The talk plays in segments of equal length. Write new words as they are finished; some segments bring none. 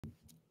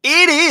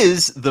It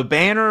is the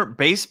Banner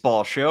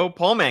Baseball Show.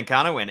 Paul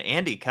Mancano and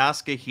Andy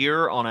Kostka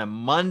here on a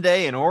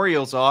Monday, an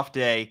Orioles off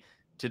day,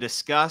 to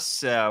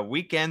discuss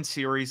weekend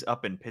series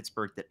up in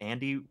Pittsburgh that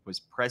Andy was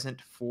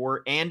present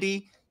for.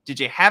 Andy, did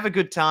you have a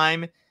good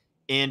time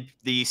in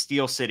the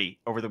Steel City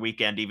over the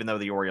weekend, even though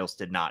the Orioles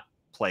did not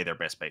play their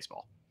best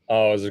baseball?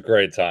 Oh, it was a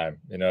great time.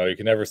 You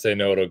can never say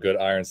no to a good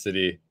Iron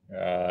City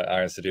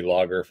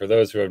lager. For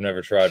those who have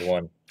never tried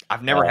one,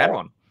 I've uh, never had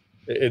one.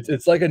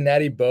 it's like a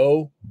Natty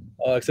Boh,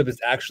 except it's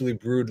actually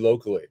brewed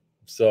locally.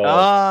 So,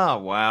 Oh,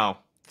 wow. yeah,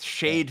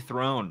 Shade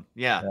thrown.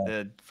 Yeah.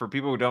 yeah. For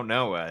people who don't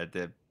know,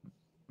 the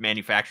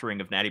manufacturing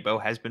of Natty Boh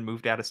has been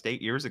moved out of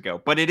state years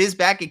ago, but it is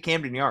back at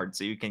Camden Yards,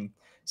 so you can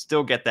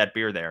still get that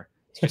beer there.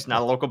 It's just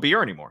not a local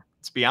beer anymore.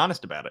 Let's be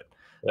honest about it.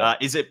 Yeah.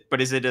 Is it?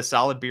 But is it a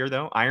solid beer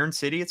though? Iron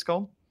City, it's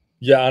called.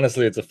 Yeah,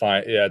 honestly, it's a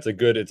fine. Yeah, it's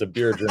a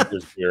beer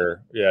drinker's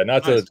beer. Yeah,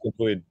 not to Nice.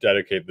 completely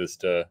dedicate this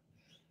to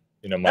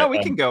No, my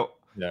we can go.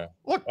 yeah.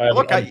 Look, I have an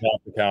look.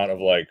 untapped account of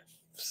like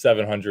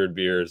 700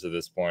 beers at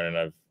this point, and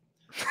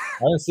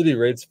Iron City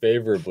rates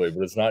favorably,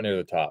 but it's not near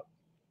the top.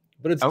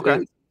 But Okay.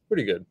 it's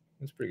pretty good.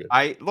 It's pretty good.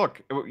 I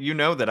look. You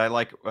know that I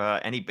like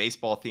any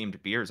baseball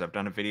themed beers. I've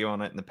done a video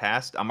on it in the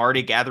past. I'm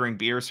already gathering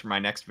beers for my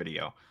next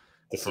video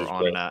This for is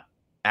on great.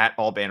 at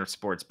All Banner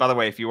Sports. By the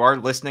way, if you are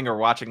listening or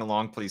watching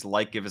along, please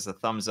give us a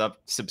thumbs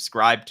up,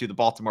 subscribe to the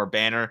Baltimore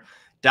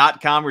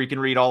Banner.com, where you can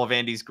read all of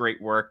Andy's great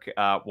work.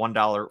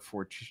 $1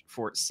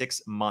 for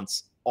 6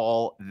 months,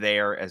 all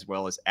there, as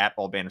well as at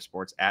All Banner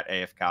Sports, at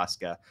AF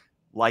Kostka.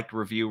 Like,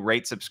 review,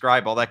 rate,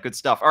 subscribe, all that good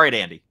stuff. All right,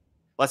 Andy,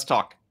 let's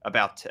talk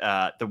about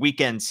the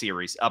weekend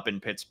series up in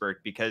Pittsburgh,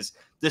 because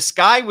the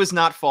sky was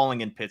not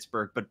falling in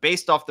Pittsburgh, but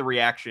based off the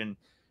reaction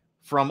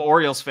from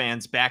Orioles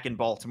fans back in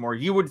Baltimore,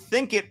 you would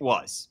think it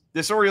was.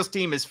 This Orioles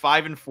team is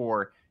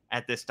 5-4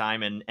 at this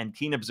time, and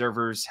keen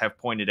observers have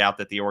pointed out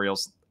that the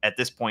Orioles at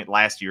this point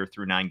last year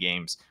through 9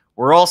 games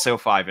were also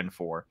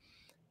 5-4.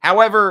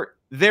 However,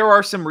 there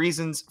are some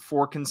reasons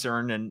for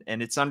concern,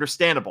 and it's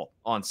understandable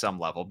on some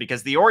level,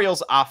 because the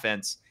Orioles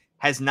offense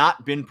has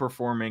not been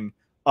performing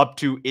up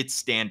to its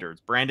standards.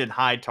 Brandon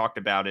Hyde talked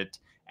about it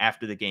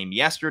after the game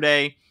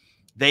yesterday.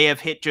 They have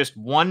hit just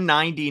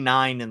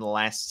 199 in the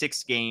last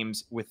 6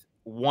 games with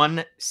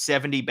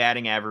 170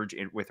 batting average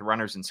with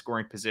runners in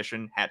scoring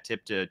position. Hat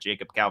tip to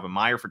Jacob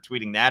Calvin-Meyer for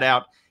tweeting that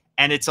out.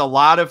 And it's a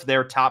lot of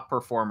their top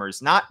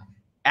performers, not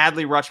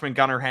Adley Rutschman,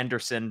 Gunnar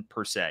Henderson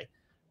per se,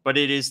 but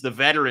it is the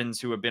veterans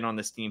who have been on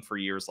this team for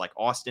years, like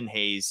Austin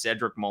Hayes,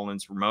 Cedric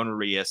Mullins, Ramon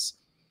Arias,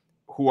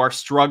 who are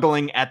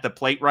struggling at the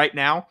plate right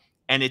now.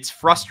 And it's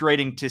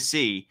frustrating to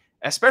see,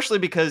 especially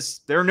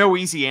because there are no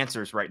easy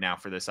answers right now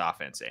for this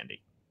offense,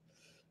 Andy.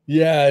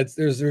 Yeah,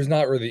 there's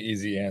not really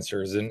easy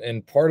answers,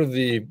 and part of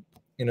the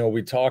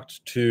we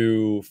talked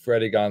to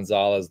Freddie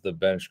Gonzalez, the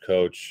bench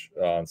coach,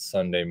 on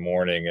Sunday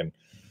morning, and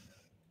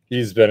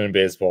he's been in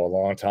baseball a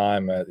long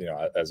time,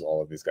 as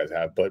all of these guys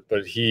have.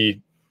 But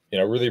he,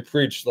 really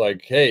preached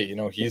like, hey,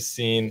 he's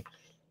seen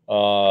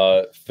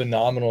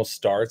phenomenal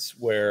starts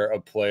where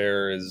a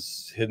player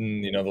is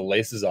hitting, the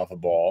laces off a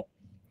ball,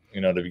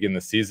 to begin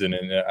the season.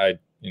 And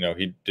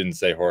he didn't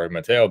say Jorge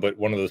Mateo, but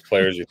one of those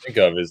players you think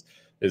of is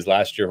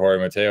last year Jorge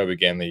Mateo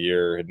began the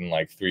year hitting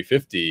like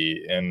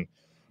 350, and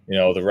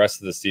the rest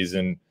of the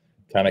season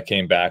kind of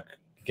came back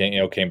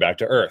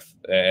to earth.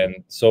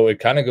 And so it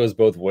kind of goes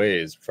both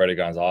ways. Freddie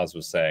Gonzalez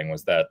was saying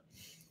was that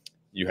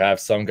you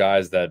have some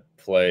guys that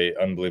play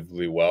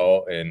unbelievably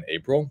well in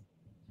April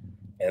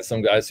and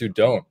some guys who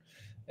don't.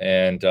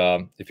 And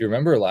if you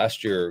remember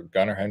last year,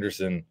 Gunnar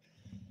Henderson,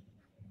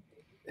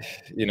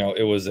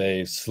 it was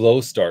a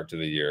slow start to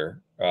the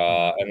year.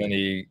 And then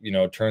he,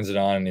 turns it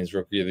on in his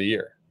rookie of the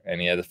year,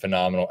 and he had a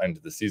phenomenal end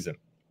to the season.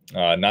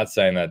 Not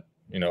saying that,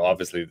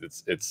 obviously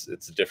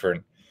it's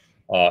different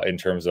in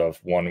terms of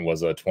one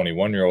was a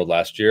 21-year-old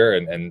last year,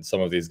 and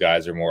some of these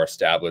guys are more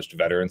established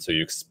veterans. So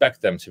you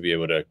expect them to be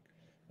able to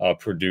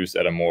produce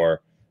at a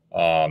more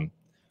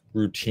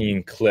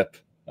routine clip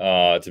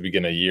to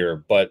begin a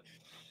year. But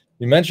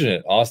you mentioned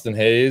it, Austin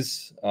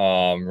Hayes,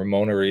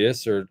 Ramon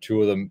Arias are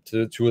two of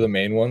the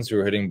main ones who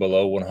are hitting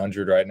below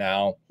 100 right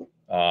now.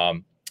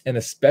 And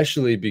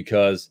especially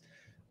because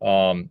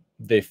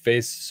they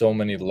face so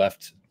many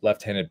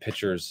left-handed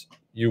pitchers.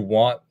 You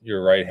want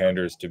your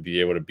right-handers to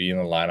be able to be in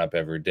the lineup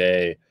every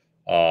day.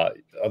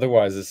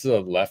 Otherwise, this is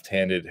a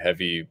left-handed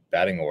heavy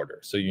batting order.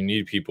 So you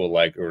need people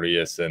like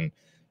Arias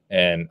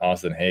and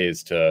Austin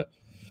Hayes to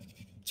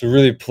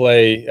really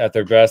play at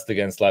their best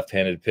against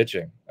left-handed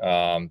pitching.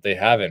 They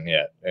haven't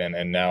yet.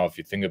 And now if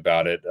you think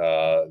about it,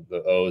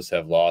 the O's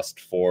have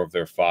lost 4 of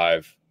their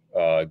 5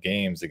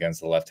 games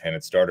against the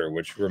left-handed starter,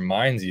 which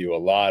reminds you a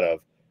lot of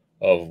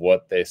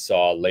what they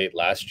saw late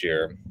last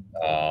year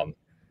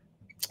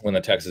when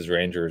the Texas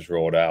Rangers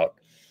rolled out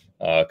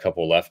a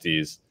couple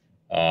lefties,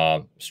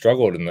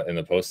 struggled in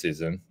the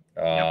postseason.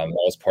 That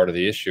was part of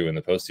the issue in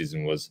the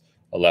postseason, was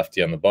a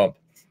lefty on the bump.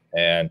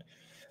 And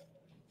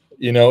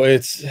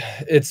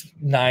it's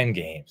 9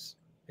 games.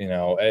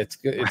 It's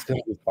going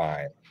to be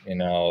fine.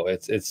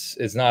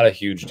 It's not a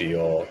huge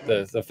deal.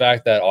 The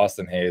fact that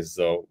Austin Hayes,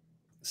 though,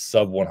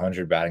 sub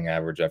 100 batting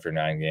average after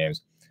 9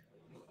 games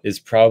is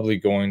probably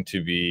going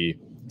to be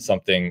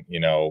something,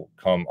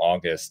 come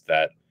August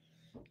that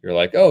you're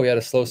like, oh, he had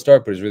a slow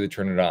start, but he's really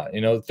turned it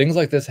on. Things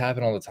like this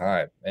happen all the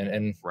time.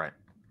 And Right.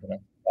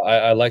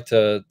 I like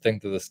to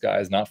think that the sky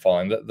is not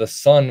falling. The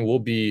sun will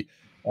be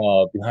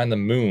behind the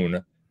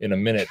moon in a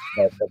minute.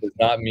 That does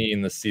not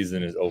mean the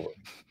season is over.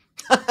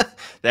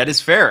 That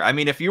is fair. I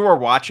mean, if you were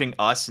watching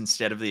us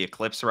instead of the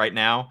eclipse right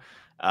now,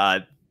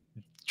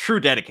 true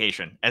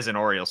dedication as an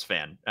Orioles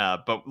fan.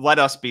 But let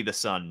us be the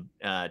sun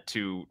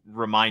to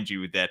remind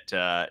you that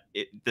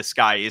the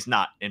sky is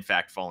not, in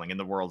fact, falling and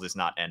the world is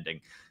not ending.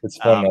 It's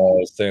fun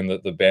saying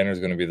that the banner is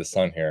going to be the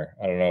sun here.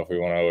 I don't know if we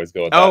want to always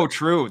go with that. Oh,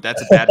 true.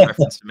 That's a bad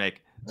reference to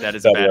make. That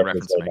is a bad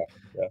reference to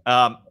make.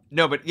 Yeah.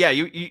 No, but yeah,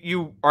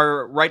 you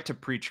are right to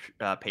preach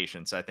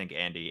patience, I think,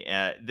 Andy.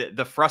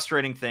 The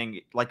frustrating thing,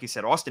 like you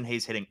said, Austin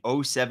Hayes hitting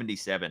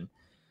 077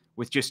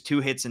 with just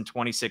 2 hits and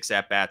 26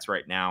 at-bats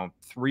right now,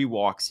 3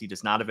 walks. He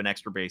does not have an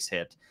extra base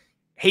hit.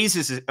 Hayes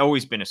has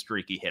always been a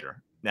streaky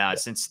hitter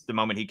since the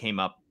moment he came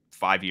up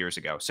 5 years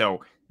ago.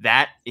 So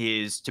that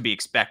is to be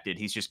expected.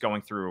 He's just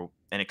going through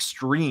an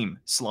extreme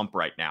slump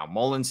right now.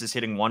 Mullins is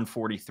hitting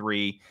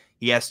 143.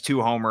 He has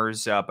 2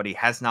 homers, but he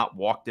has not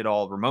walked at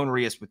all. Ramon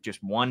Rios with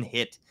just 1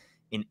 hit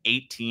in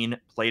 18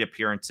 plate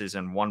appearances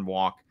and 1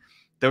 walk.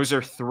 Those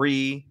are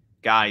 3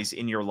 guys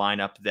in your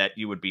lineup that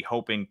you would be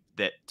hoping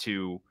that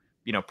to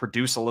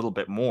produce a little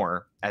bit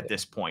more at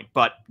this point.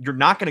 But you're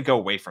not going to go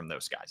away from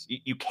those guys.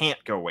 You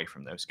can't go away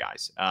from those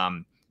guys.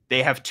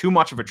 They have too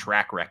much of a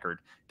track record.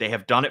 They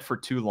have done it for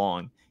too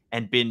long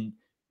and been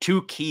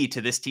too key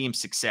to this team's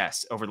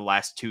success over the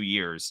last 2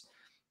 years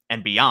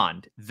and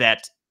beyond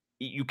that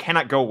you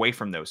cannot go away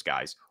from those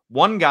guys.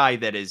 One guy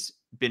that has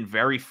been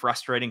very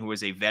frustrating, who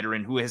is a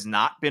veteran, who has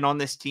not been on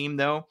this team,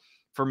 though,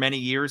 for many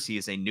years, he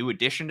is a new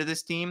addition to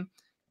this team,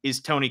 is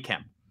Tony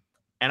Kemp.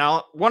 And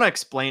I want to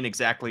explain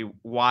exactly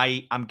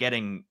why I'm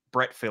getting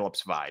Brett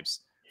Phillips vibes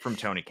from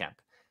Tony Kemp.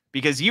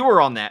 Because you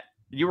were on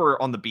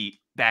the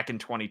beat back in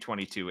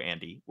 2022,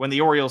 Andy, when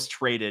the Orioles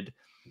traded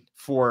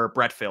for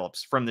Brett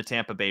Phillips from the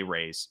Tampa Bay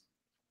Rays.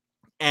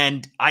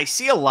 And I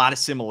see a lot of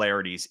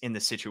similarities in the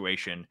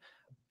situation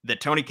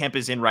that Tony Kemp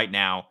is in right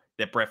now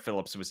that Brett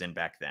Phillips was in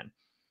back then.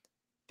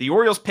 The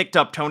Orioles picked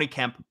up Tony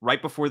Kemp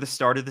right before the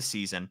start of the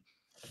season.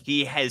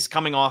 He is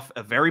coming off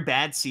a very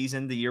bad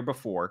season the year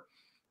before.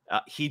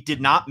 He did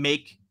not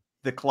make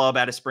the club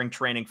out of spring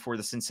training for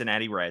the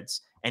Cincinnati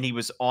Reds, and he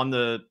was on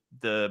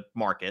the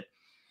market.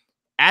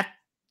 At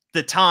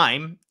the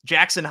time,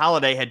 Jackson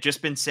Holliday had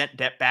just been sent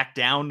back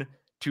down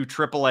to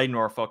AAA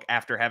Norfolk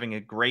after having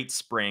a great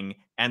spring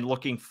and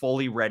looking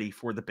fully ready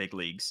for the big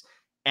leagues.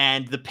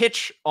 And the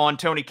pitch on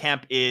Tony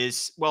Kemp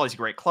is, well, he's a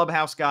great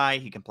clubhouse guy.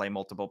 He can play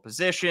multiple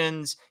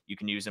positions. You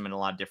can use him in a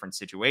lot of different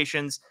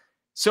situations.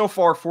 So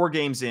far, 4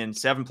 games in,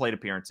 7 plate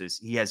appearances,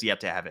 he has yet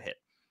to have a hit.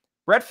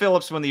 Brett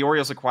Phillips, when the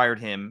Orioles acquired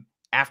him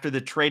after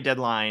the trade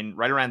deadline,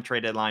 right around the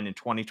trade deadline in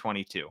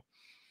 2022,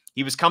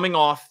 he was coming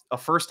off a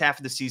first half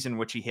of the season,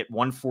 which he hit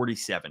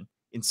 147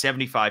 in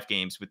 75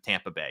 games with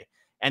Tampa Bay.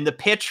 And the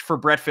pitch for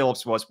Brett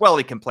Phillips was, well,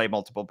 he can play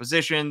multiple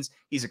positions.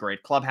 He's a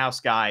great clubhouse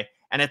guy.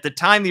 And at the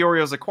time the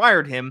Orioles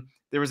acquired him,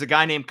 there was a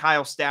guy named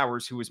Kyle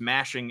Stowers who was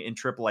mashing in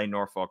AAA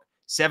Norfolk,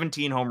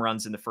 17 home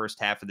runs in the first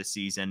half of the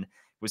season,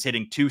 was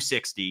hitting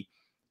 260.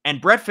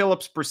 And Brett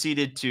Phillips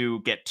proceeded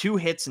to get 2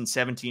 hits and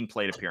 17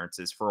 plate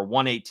appearances for a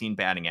 118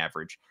 batting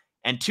average.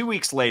 And 2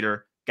 weeks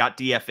later, got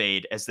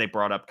DFA'd as they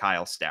brought up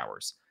Kyle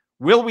Stowers.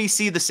 Will we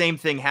see the same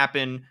thing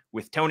happen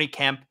with Tony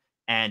Kemp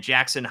and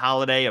Jackson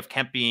Holliday, of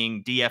Kemp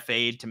being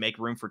DFA'd to make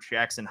room for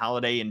Jackson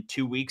Holliday in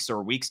 2 weeks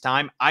or a week's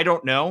time? I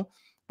don't know.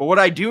 But what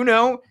I do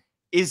know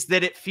is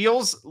that it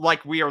feels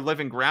like we are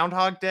living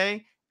Groundhog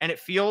Day, and it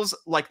feels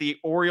like the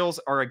Orioles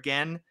are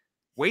again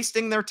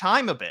wasting their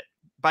time a bit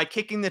by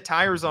kicking the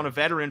tires on a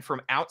veteran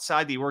from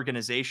outside the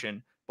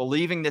organization,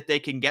 believing that they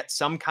can get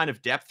some kind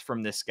of depth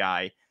from this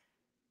guy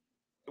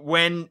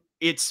when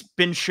it's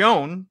been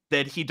shown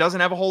that he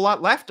doesn't have a whole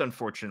lot left,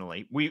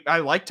 unfortunately. I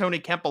like Tony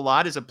Kemp a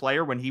lot as a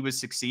player when he was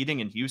succeeding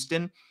in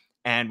Houston,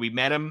 and we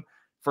met him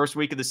first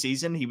week of the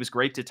season. He was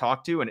great to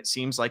talk to, and it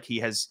seems like he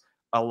has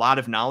a lot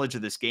of knowledge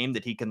of this game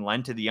that he can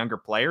lend to the younger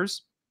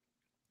players.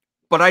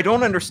 But I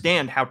don't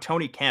understand how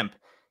Tony Kemp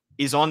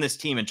is on this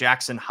team and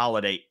Jackson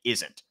Holliday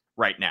isn't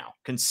right now,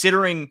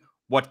 considering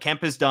what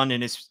Kemp has done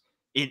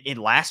in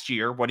last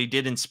year, what he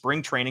did in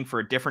spring training for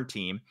a different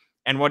team,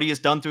 and what he has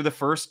done through the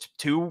first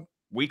 2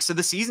 weeks of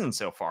the season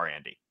so far,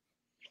 Andy.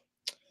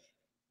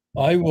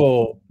 I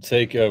will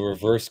take a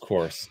reverse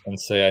course and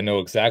say I know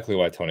exactly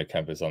why Tony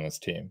Kemp is on this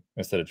team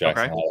instead of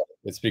Jackson Holliday.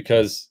 It's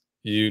because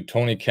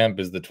Tony Kemp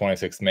is the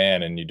 26th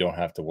man, and you don't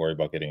have to worry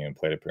about getting in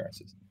plate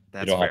appearances.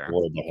 You don't have to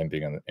worry about him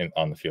being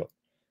on the field.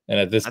 And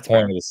at this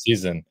point of the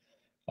season,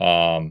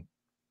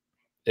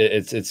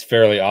 it's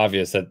fairly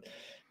obvious that,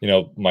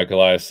 Mike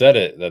Elias said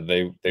it, that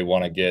they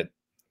want to get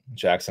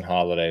Jackson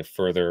Holliday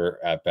further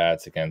at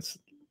bats against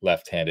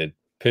left-handed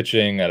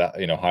pitching at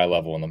a high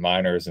level in the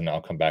minors, and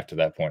I'll come back to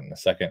that point in a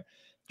second.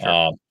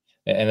 Sure.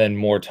 And then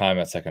more time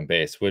at second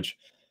base, which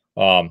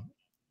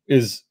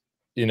is,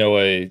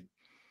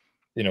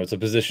 it's a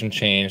position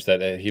change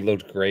that he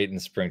looked great in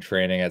spring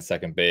training at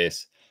second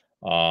base.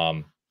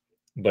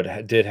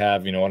 But did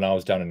have, when I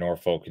was down in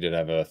Norfolk, he did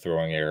have a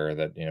throwing error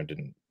that,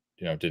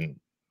 didn't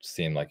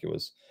seem like it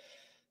was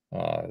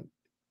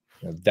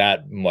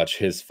that much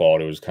his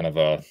fault. It was kind of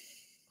a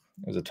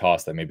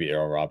toss that maybe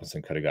Errol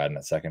Robinson could have gotten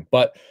at second.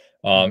 But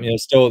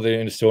still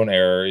an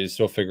error. He's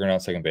still figuring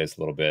out second base a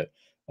little bit.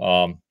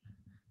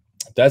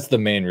 That's the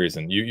main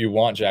reason. You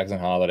want Jackson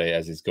Holliday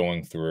as he's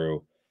going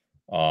through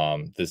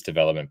this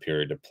development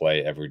period to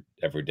play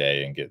every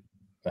day and get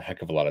a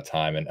heck of a lot of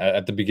time. And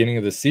at the beginning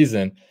of the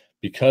season,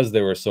 because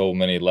there were so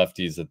many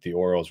lefties that the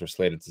Orioles were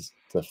slated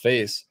to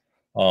face,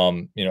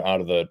 out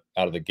of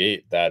the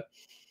gate, that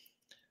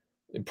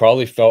it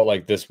probably felt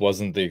like this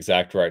wasn't the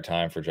exact right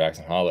time for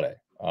Jackson Holliday.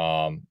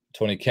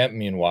 Tony Kemp,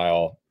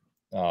 meanwhile,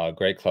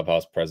 great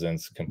clubhouse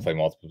presence, can play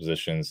multiple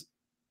positions,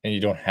 and you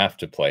don't have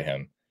to play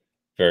him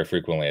very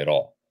frequently at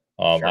all.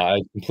 Sure. I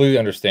completely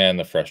understand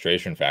the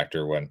frustration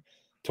factor when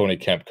Tony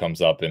Kemp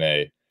comes up in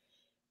a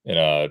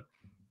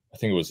I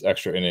think it was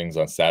extra innings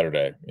on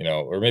Saturday,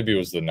 or maybe it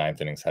was the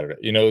ninth inning Saturday.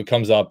 It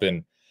comes up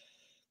and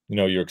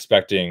you're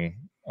expecting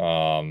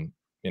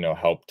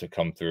help to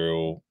come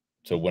through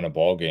to win a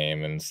ball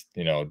game, and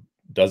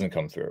doesn't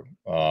come through.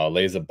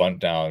 Lays a bunt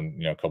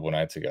down a couple of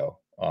nights ago.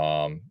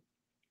 I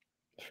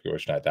forget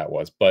which night that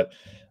was, but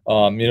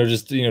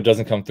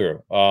doesn't come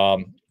through.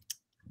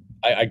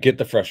 I get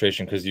the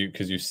frustration because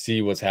you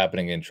see what's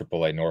happening in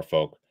AAA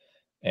Norfolk,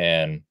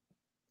 and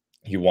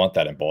you want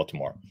that in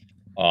Baltimore.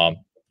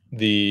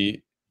 The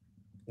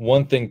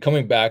one thing,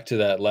 coming back to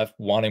that,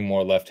 wanting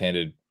more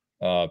left-handed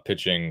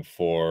pitching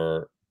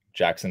for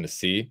Jackson to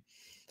see.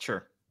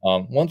 Sure.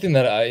 One thing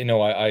that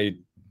I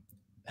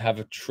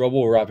have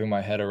trouble wrapping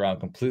my head around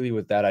completely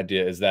with that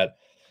idea is that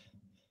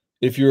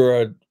if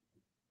you're a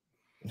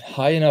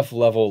high enough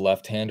level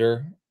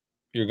left-hander,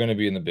 you're going to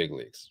be in the big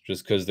leagues,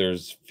 just because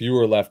there's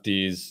fewer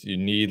lefties. You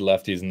need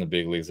lefties in the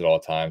big leagues at all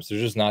times.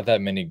 There's just not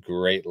that many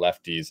great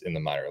lefties in the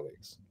minor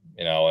leagues,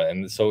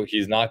 and so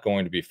he's not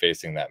going to be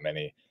facing that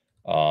many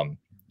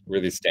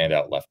really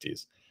standout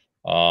lefties.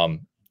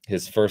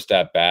 His first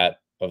at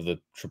bat of the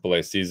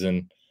AAA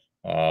season,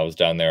 was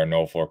down there in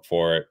Norfolk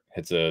for it.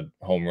 Hits a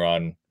home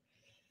run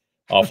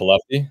off a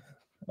lefty.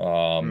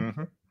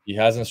 He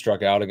hasn't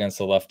struck out against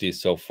the lefty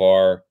so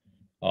far.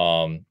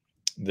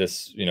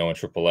 This, in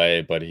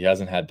AAA, but he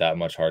hasn't had that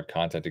much hard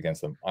contact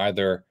against them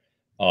either,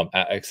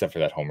 except for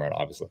that home run,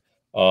 obviously.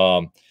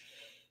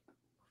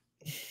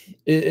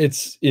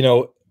 It's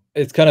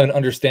kind of an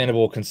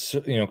understandable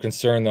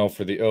concern though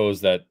for the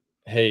O's that,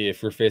 hey,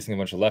 if we're facing a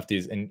bunch of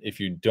lefties and if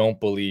you don't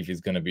believe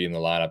he's going to be in the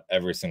lineup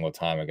every single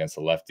time against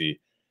a lefty,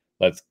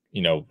 let's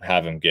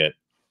have him get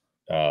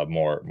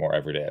more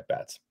everyday at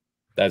bats.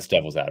 That's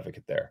devil's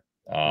advocate there.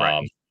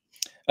 Right.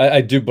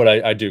 I do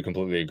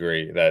completely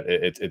agree that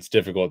it's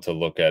difficult to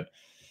look at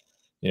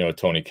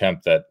Tony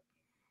Kemp that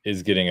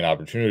is getting an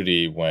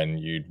opportunity when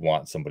you'd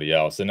want somebody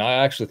else. And I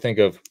actually think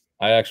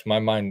my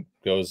mind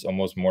goes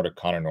almost more to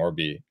Connor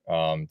Norby.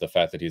 The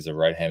fact that he's a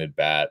right-handed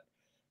bat,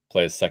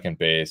 plays second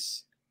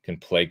base, can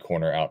play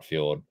corner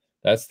outfield.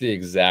 That's the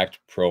exact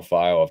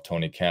profile of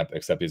Tony Kemp,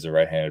 except he's a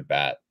right-handed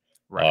bat,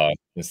 right,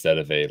 instead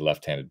of a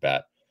left-handed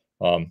bat.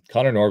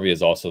 Connor Norby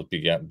has also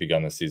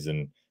begun the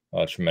season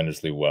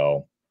tremendously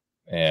well,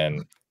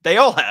 and they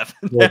all have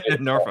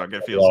in Norfolk.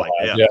 It feels like,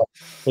 yeah,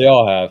 they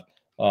all have.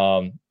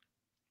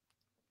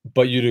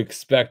 But you'd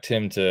expect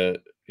him to,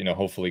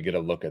 hopefully get a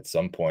look at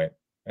some point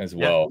as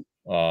well.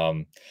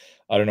 I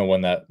don't know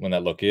when that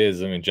look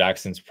is. I mean,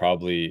 Jackson's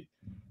probably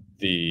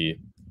he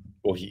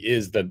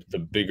is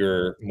the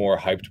bigger, more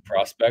hyped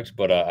prospect,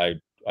 but I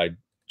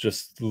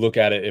just look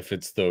at it if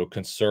it's the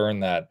concern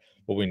that,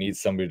 well, we need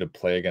somebody to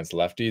play against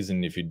lefties.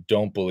 And if you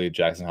don't believe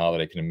Jackson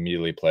Holliday can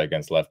immediately play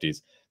against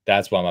lefties,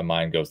 that's why my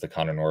mind goes to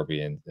Connor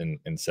Norby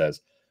and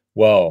says,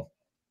 well,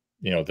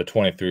 the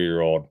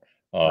 23-year-old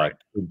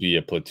could be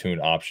a platoon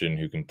option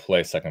who can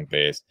play second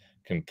base,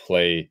 can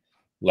play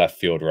left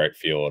field, right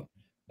field,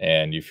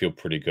 and you feel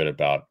pretty good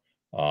about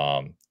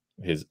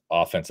his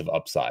offensive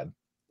upside,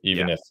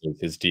 even if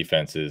his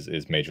defense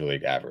is major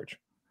league average.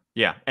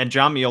 Yeah, and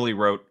John Mioli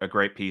wrote a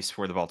great piece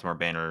for the Baltimore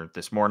Banner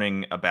this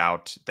morning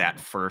about that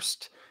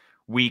first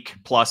week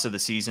plus of the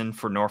season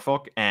for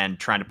Norfolk and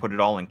trying to put it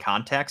all in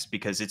context,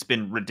 because it's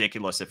been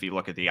ridiculous if you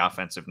look at the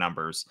offensive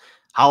numbers.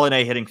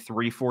 Holliday hitting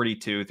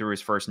 .342 through his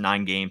first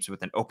 9 games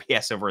with an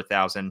OPS over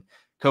 1,000.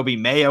 Coby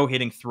Mayo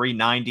hitting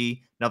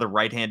 .390, another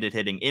right-handed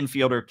hitting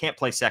infielder. Can't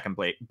play second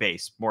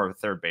base, more of a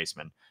third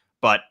baseman,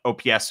 but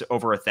OPS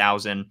over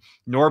 1,000.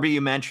 Norby, you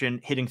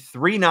mentioned, hitting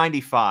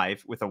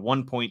 .395 with a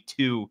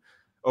 1.2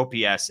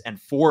 OPS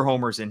and 4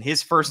 homers in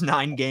his first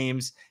 9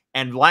 games.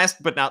 And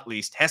last but not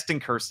least, Heston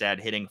Kjerstad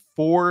hitting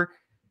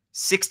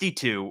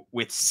 .462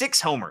 with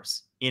 6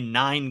 homers in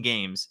 9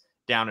 games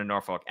down in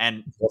Norfolk.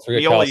 And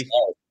Mioli,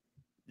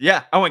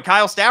 and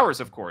Kyle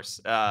Stowers, of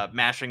course,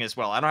 mashing as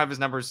well. I don't have his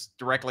numbers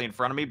directly in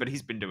front of me, but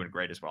he's been doing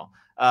great as well.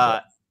 I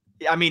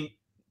mean,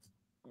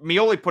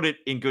 Mioli put it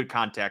in good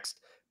context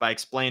by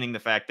explaining the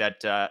fact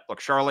that, look,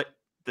 Charlotte,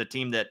 the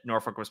team that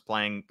Norfolk was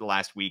playing the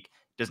last week,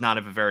 does not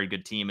have a very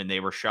good team, and they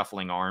were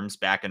shuffling arms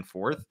back and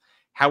forth.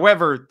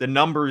 However, the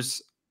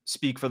numbers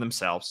speak for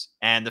themselves,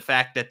 and the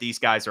fact that these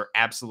guys are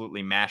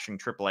absolutely mashing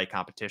AAA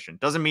competition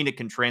doesn't mean it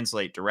can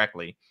translate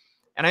directly.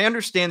 And I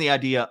understand the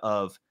idea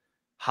of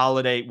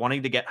Holliday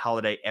wanting to get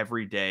Holliday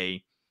every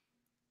day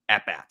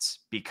at bats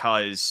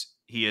because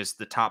he is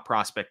the top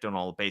prospect in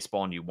all of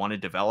baseball and you want to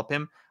develop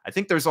him. I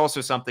think there's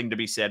also something to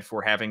be said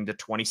for having the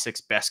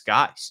 26 best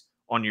guys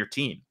on your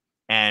team.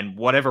 And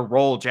whatever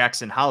role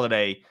Jackson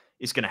Holliday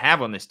is going to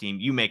have on this team,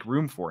 you make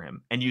room for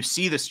him. And you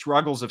see the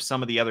struggles of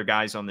some of the other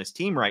guys on this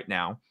team right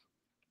now.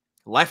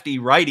 Lefty,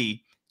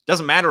 righty,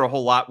 doesn't matter a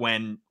whole lot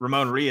when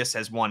Ramon Rios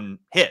has one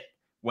hit.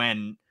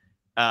 When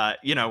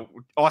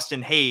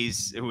Austin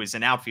Hayes, who is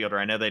an outfielder,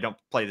 I know they don't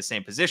play the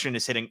same position,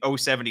 is hitting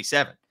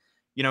 077.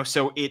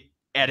 So it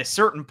at a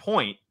certain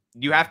point,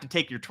 you have to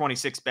take your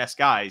 26 best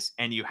guys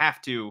and you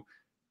have to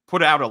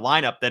put out a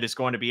lineup that is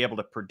going to be able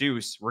to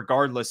produce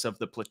regardless of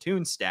the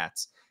platoon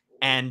stats.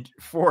 And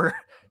for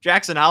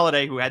Jackson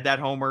Holliday, who had that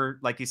homer,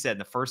 like you said, in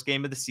the first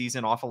game of the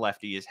season off a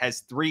lefty, has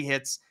 3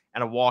 hits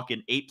and a walk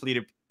in 8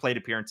 plate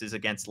appearances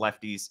against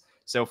lefties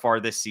so far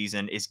this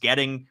season, is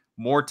getting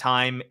more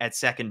time at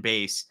second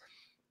base.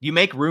 You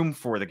make room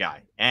for the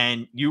guy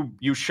and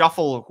you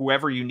shuffle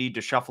whoever you need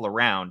to shuffle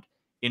around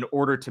in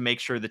order to make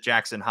sure that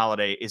Jackson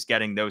Holliday is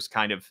getting those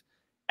kind of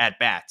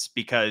at-bats,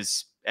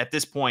 because at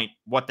this point,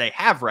 what they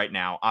have right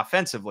now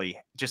offensively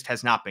just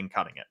has not been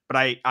cutting it. But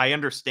I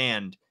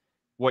understand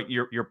what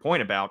your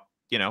point about,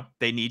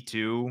 they need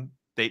to,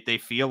 they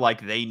feel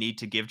like they need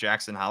to give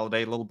Jackson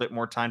Holliday a little bit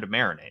more time to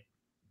marinate.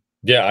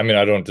 Yeah, I mean,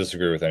 I don't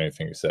disagree with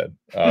anything you said.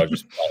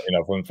 Just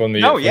from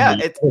the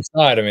other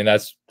side, I mean,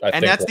 that's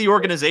the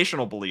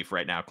organizational belief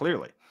right now,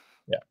 clearly.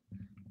 Yeah.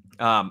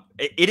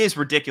 It is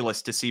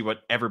ridiculous to see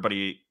what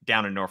everybody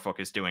down in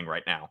Norfolk is doing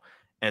right now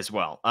as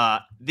well.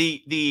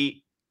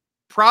 The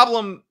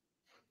problem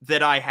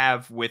that I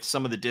have with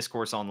some of the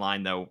discourse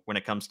online, though, when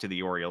it comes to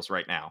the Orioles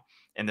right now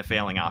and the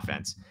failing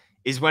offense,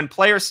 is when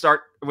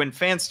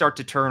fans start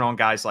to turn on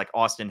guys like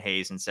Austin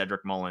Hayes and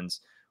Cedric Mullins,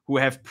 who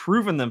have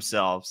proven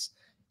themselves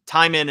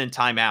time in and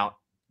time out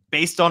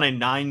based on a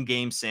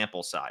 9-game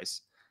sample size,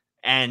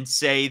 and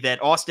say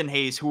that Austin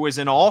Hayes, who was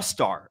an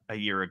all-star a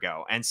year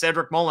ago, and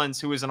Cedric Mullins,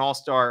 who was an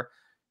all-star,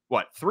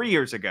 3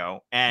 years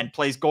ago, and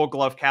plays Gold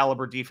Glove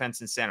caliber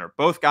defense in center.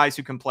 Both guys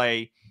who can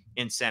play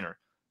in center.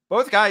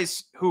 Both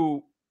guys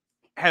who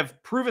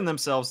have proven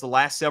themselves the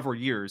last several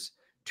years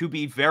to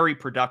be very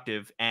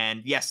productive.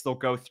 And yes, they'll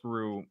go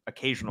through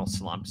occasional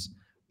slumps,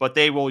 but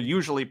they will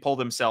usually pull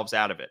themselves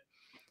out of it.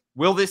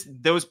 Will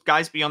those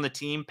guys be on the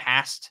team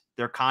past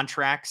their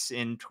contracts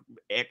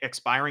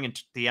expiring in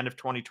the end of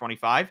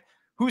 2025?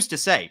 Who's to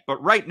say?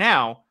 But right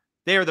now,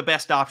 they are the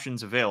best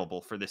options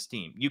available for this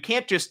team. You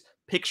can't just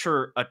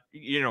picture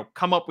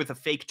come up with a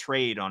fake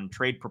trade on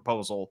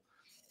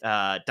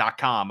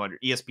tradeproposal.com or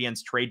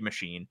ESPN's trade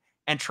machine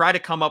and try to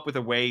come up with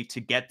a way to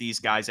get these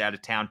guys out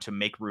of town to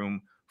make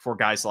room for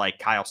guys like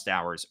Kyle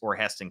Stowers or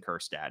Heston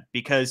Kjerstad,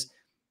 because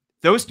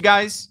those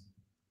guys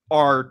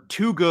are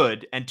too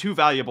good and too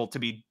valuable to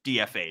be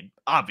DFA'd,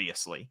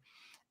 obviously.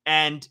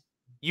 And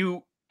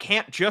you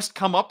can't just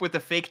come up with a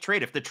fake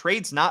trade. If the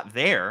trade's not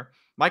there,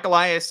 Mike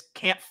Elias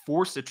can't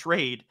force a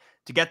trade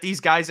to get these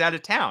guys out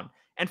of town.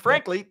 And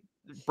frankly,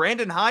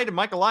 Brandon Hyde and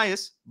Mike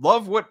Elias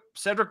love what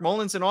Cedric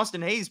Mullins and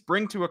Austin Hayes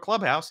bring to a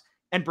clubhouse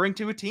and bring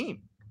to a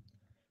team.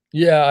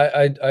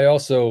 Yeah, I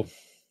also,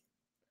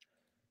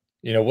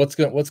 what's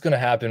going to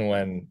happen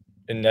when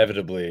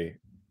inevitably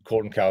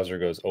Colton Cowser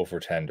goes 0 for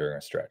 10 during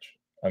a stretch.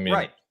 I mean,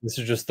 This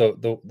is just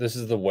this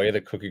is the way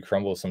the cookie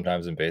crumbles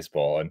sometimes in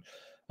baseball. And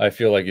I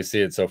feel like you see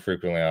it so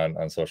frequently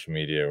on social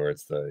media where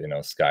it's the,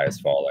 sky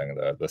is falling,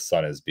 the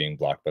sun is being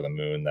blocked by the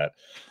moon, that,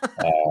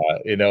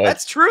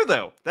 that's true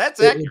though.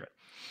 That's accurate.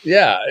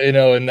 Yeah.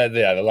 And that,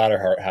 the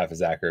latter half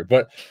is accurate,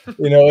 but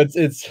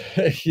it's,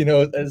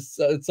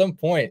 at some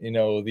point,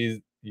 these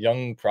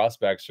young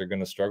prospects are going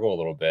to struggle a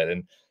little bit.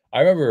 And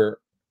I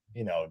remember,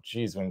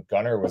 when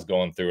Gunnar was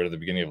going through it at the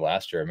beginning of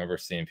last year, I remember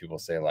seeing people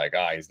say like,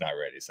 he's not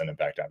ready, send him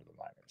back down to the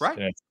minors. Right.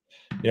 And it's,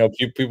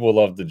 people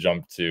love to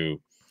jump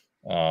to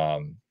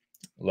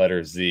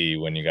letter Z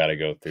when you got to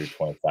go through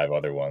 25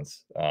 other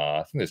ones.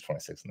 I think there's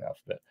 26 in the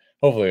alphabet.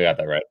 Hopefully I got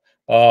that right.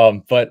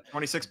 But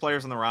 26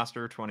 players on the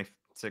roster,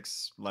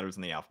 26 letters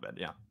in the alphabet.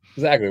 Yeah,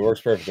 exactly. It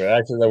works perfectly.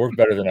 Actually, that worked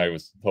better than I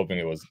was hoping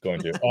it was going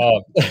to.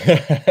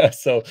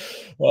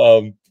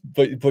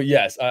 But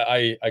yes,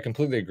 I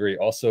completely agree.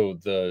 Also,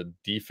 the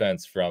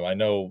defense I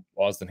know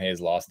Austin Hayes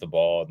lost the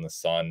ball in the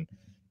sun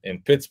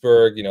in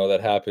Pittsburgh.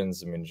 That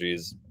happens. I mean,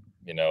 geez,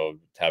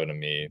 it's happened to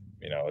me.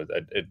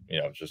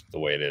 It's just the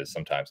way it is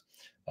sometimes.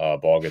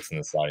 Ball gets in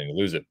the sun and you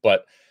lose it.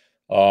 But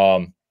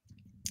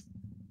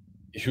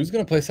who's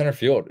going to play center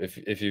field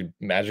if you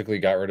magically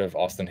got rid of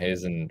Austin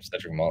Hayes and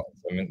Cedric Mullins?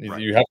 I mean,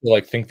 you have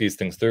to think these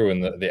things through.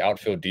 And the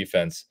outfield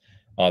defense,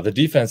 the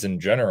defense in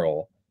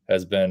general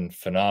has been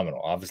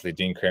phenomenal. Obviously,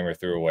 Dean Kramer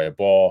threw away a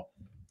ball.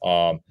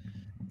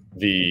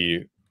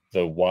 The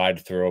the wide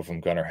throw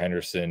from Gunnar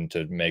Henderson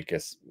to make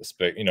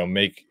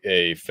make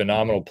a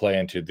phenomenal play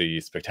into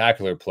the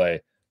spectacular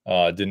play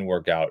didn't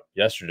work out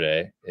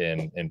yesterday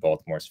in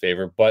Baltimore's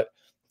favor. But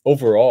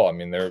overall, I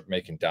mean, they're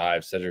making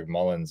dives. Cedric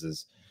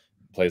Mullins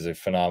plays a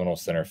phenomenal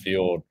center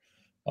field.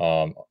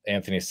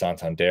 Anthony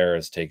Santander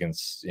has taken,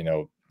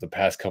 the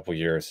past couple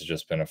years has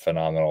just been a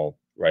phenomenal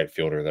right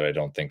fielder that I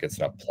don't think gets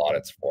enough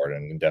plaudits for it.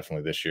 And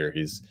definitely this year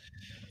he's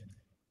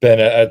been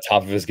at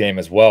top of his game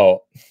as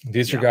well.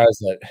 These are guys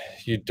that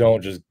you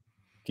don't just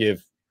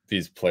give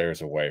these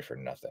players away for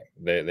nothing.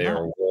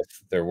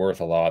 They're worth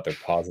a lot. They're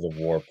positive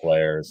WAR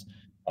players.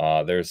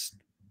 There's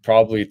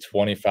probably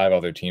 25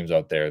 other teams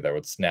out there that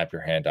would snap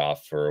your hand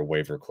off for a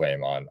waiver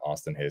claim on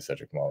Austin Hayes,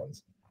 Cedric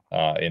Mullins.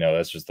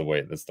 That's just the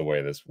way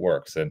this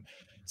works. And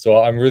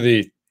so I'm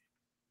really,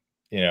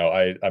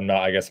 I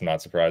guess I'm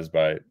not surprised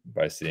by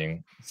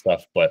seeing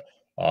stuff, but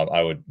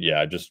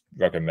I just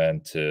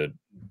recommend to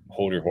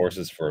hold your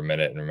horses for a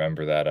minute and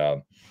remember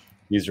that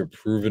these are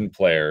proven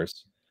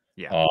players.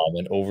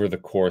 And over the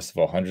course of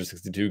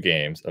 162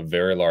 games, a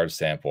very large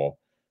sample,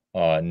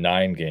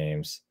 9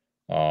 games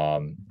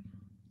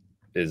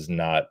is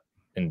not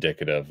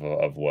indicative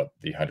of what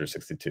the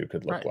 162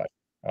 could look like.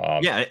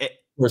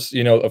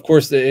 Of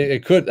course,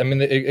 it could. I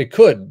mean, it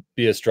could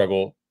be a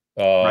struggle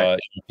for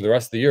the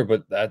rest of the year,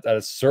 but at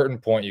a certain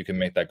point, you can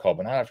make that call,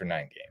 but not after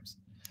 9 games.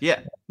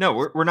 Yeah, no,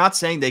 we're not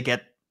saying they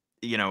get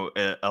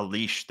a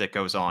leash that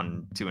goes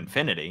on to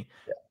infinity,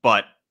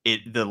 but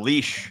the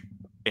leash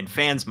in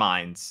fans'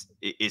 minds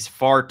is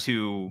far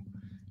too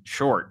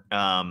short.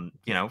 Paul,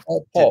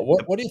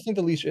 what do you think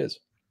the leash is?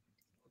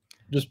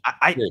 Just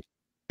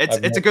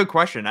it's a good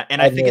question,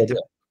 and I think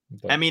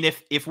I mean,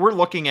 if we're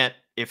looking at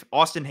if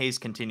Austin Hayes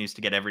continues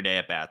to get everyday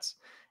at bats,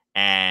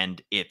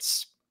 and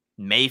it's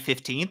May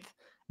 15th,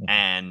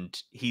 and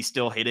he's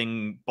still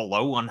hitting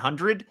below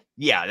 100,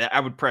 I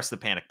would press the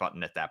panic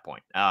button at that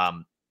point.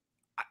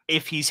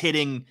 If he's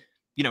hitting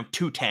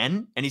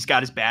 210 and he's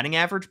got his batting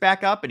average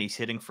back up and he's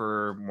hitting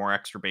for more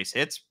extra base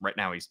hits, right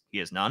now he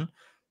has none,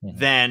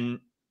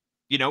 then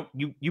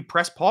you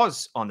press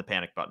pause on the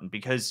panic button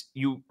because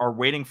you are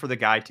waiting for the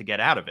guy to get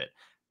out of it.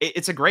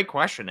 It's a great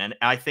question, and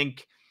I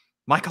think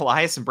Mike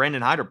Elias and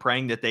Brandon Hyde are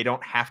praying that they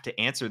don't have to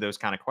answer those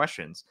kind of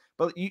questions.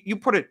 But you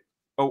put it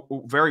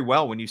very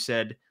well when you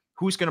said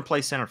who's going to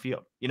play center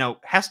field.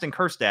 Heston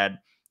Kjerstad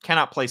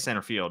cannot play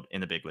center field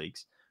in the big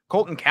leagues.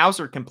 Colton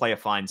Cowser can play a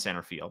fine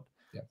center field.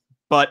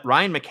 But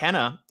Ryan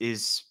McKenna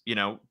is,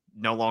 no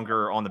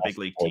longer on the big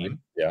league team.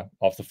 Yeah,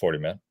 off the 40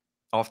 man.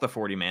 Off the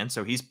 40 man.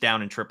 So he's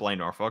down in AAA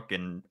Norfolk,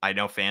 and I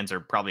know fans are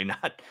probably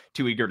not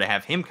too eager to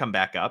have him come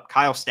back up.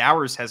 Kyle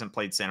Stowers hasn't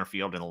played center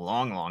field in a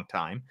long, long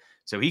time,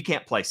 so he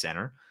can't play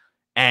center.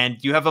 And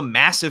you have a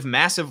massive,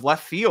 massive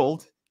left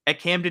field at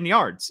Camden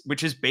Yards,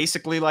 which is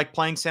basically like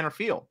playing center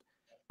field.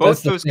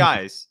 Both those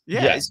guys,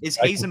 is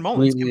Hayes and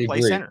Mullins can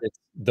play center.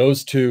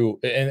 Those two,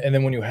 and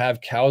then when you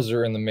have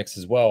Cowser in the mix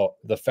as well,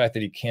 the fact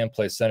that he can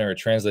play center, it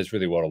translates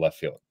really well to left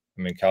field.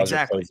 I mean,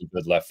 Cowser plays a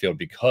good left field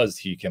because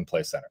he can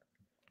play center.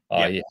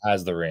 He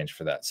has the range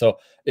for that. So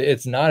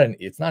it's not an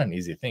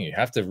easy thing. You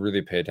have to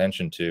really pay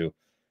attention to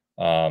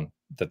that.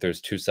 There's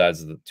two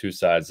sides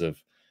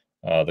of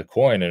the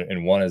coin,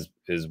 and one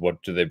is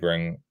what do they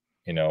bring,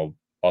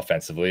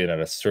 offensively, and at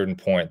a certain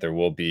point there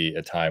will be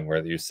a time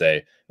where you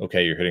say,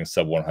 okay, you're hitting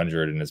sub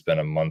 100 and it's been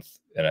a month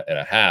and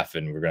a half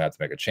and we're gonna have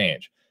to make a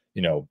change.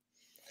 Your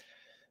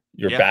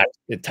back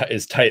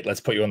is tight, let's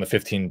put you on the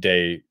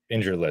 15-day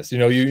injury list.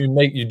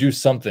 You do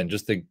something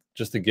just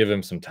to give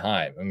him some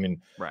time. I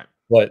mean,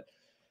 but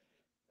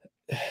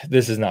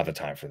this is not the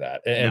time for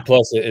that. And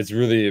plus it's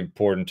really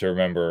important to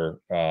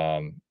remember,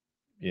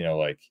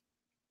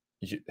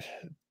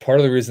 part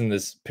of the reason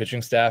this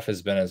pitching staff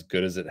has been as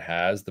good as it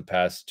has the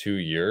past 2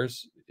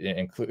 years,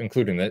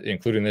 including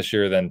this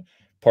year, then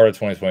part of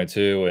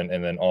 2022 and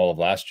then all of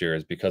last year,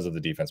 is because of the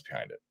defense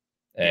behind it.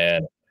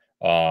 And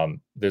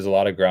there's a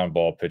lot of ground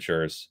ball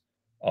pitchers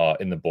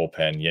in the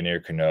bullpen.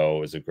 Yennier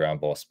Cano is a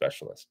ground ball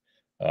specialist.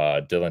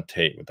 Dylan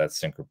Tate with that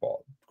sinker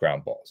ball,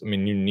 ground balls. I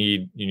mean, you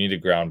need a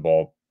ground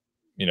ball.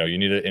 You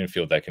need an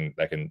infield that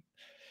can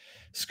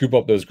scoop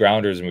up those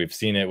grounders, and we've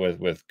seen it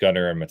with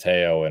Gunnar and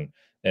Matteo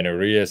and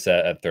Arias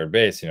at third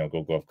base.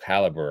 Gold Glove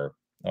caliber.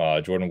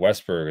 Jordan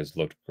Westberg has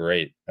looked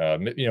great.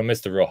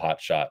 Missed a real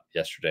hot shot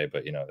yesterday,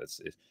 but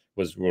it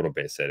was ruled a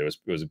base hit. It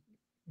was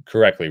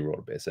correctly ruled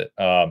a base hit.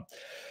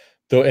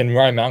 Though, and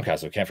Ryan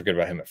Mountcastle, can't forget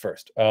about him at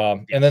first.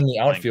 And then the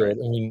outfield.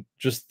 I mean,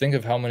 just think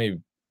of how many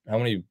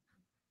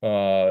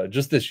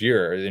just this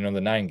year.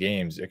 The 9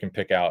 games, it can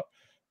pick out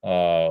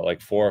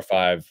like 4 or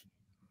 5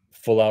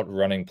 full out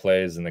running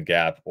plays in the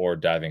gap or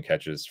diving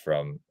catches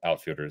from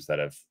outfielders that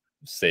have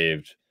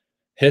saved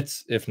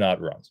hits, if not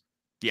runs.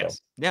 Yes.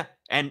 So. Yeah.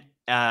 And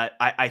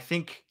I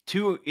think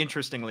two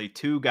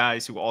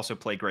guys who also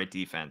play great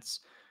defense,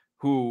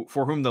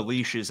 for whom the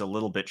leash is a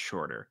little bit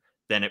shorter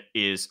than it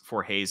is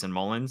for Hayes and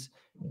Mullins,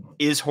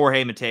 is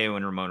Jorge Mateo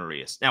and Ramon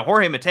Arias. Now,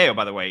 Jorge Mateo,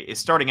 by the way, is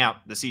starting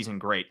out the season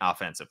great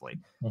offensively,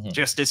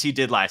 just as he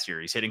did last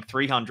year. He's hitting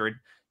 300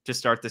 to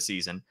start the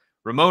season.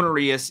 Ramon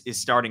Arias is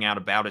starting out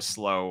about as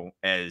slow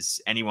as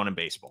anyone in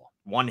baseball.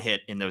 1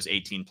 hit in those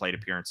 18 plate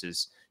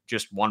appearances,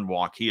 just 1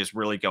 walk. He is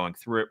really going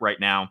through it right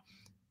now.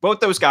 Both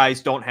those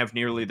guys don't have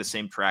nearly the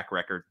same track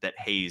record that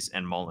Hayes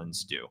and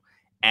Mullins do.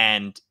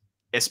 And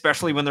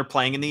especially when they're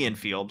playing in the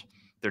infield,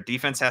 their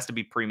defense has to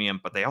be premium,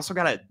 but they also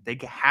they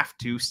have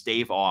to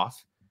stave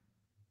off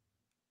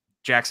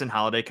Jackson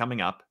Holliday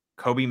coming up,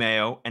 Coby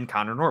Mayo, and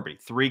Connor Norby.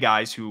 3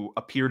 guys who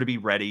appear to be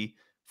ready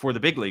for the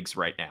big leagues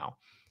right now.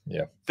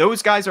 Yeah.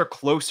 Those guys are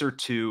closer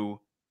to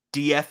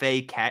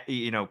DFA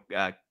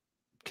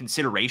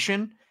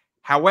consideration.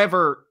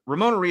 However,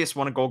 Ramon Arias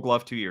won a Gold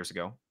Glove 2 years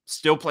ago,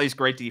 still plays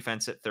great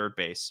defense at third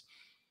base.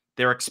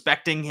 They're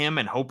expecting him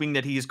and hoping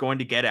that he's going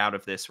to get out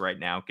of this right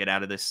now, get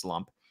out of this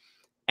slump.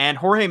 And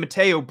Jorge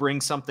Mateo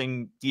brings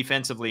something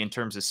defensively in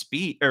terms of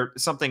speed, or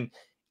something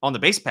on the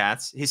base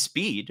paths, his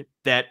speed,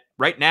 that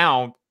right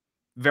now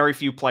very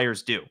few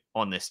players do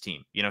on this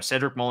team. You know,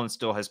 Cedric Mullins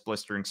still has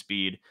blistering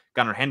speed.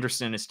 Gunnar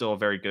Henderson is still a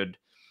very good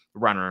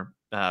runner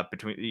on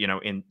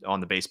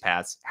the base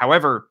paths.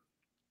 However,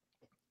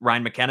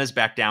 Ryan McKenna's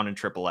back down in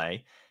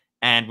AAA,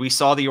 and we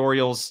saw the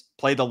Orioles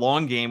play the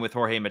long game with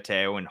Jorge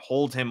Mateo and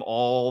hold him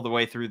all the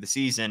way through the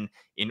season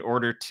in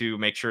order to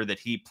make sure that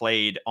he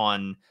played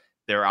on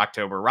their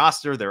October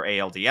roster, their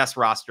ALDS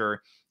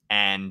roster,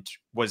 and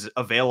was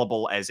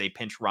available as a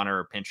pinch runner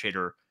or pinch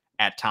hitter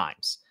at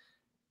times.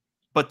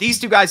 But these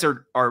 2 guys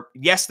are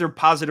yes, they're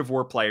positive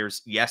WAR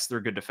players. Yes, they're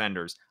good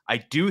defenders. I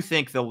do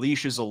think the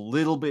leash is a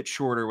little bit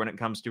shorter when it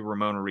comes to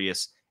Ramon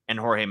Arias and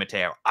Jorge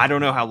Mateo. I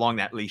don't know how long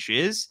that leash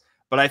is,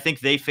 but I think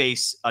they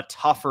face a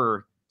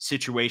tougher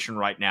situation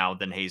right now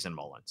than Hayes and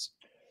Mullins.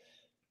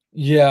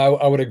 Yeah,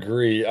 I would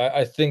agree.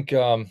 I think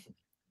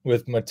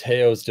with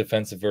Mateo's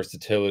defensive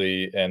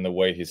versatility and the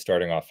way he's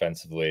starting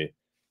offensively,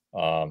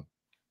 I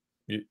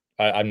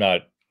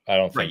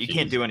don't think you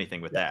can't do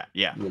anything with that.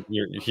 Yeah,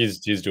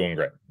 he's doing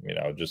great.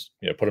 Just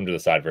put him to the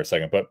side for a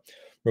second. But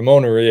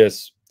Ramon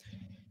Arias,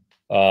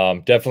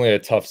 definitely a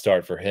tough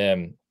start for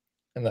him,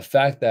 and the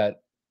fact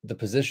that the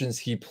positions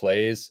he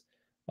plays,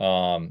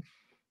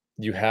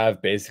 you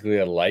have basically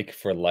a like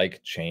for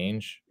like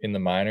change in the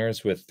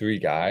minors with 3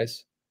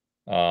 guys.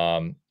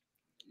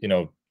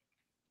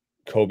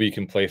 Coby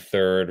can play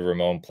third.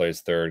 Ramon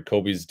plays third.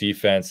 Coby's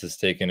defense has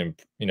taken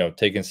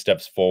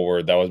steps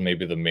forward. That was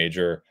maybe the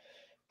major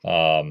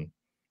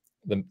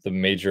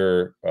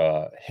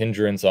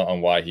hindrance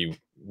on why he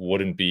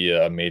wouldn't be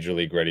a major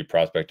league ready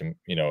prospect,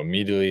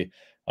 immediately.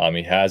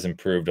 He has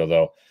improved,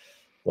 although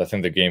I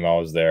think the game I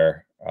was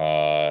there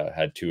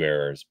had 2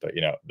 errors, but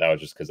that was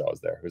just because I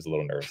was there. I was a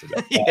little nervous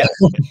about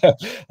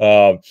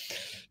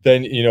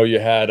then you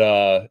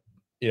had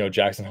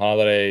Jackson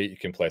Holliday, you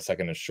can play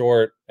second and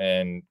short,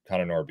 and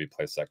Connor Norby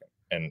plays second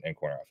and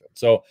corner outfield.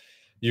 So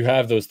you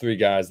have those 3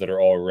 guys that are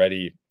all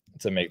ready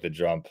to make the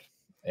jump.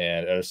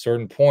 And at a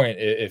certain point,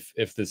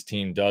 if this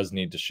team does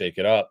need to shake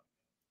it up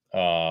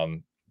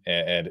and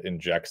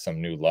inject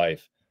some new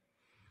life,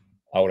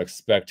 I would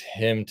expect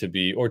him to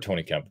be, or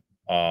Tony Kemp,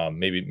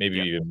 maybe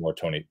even more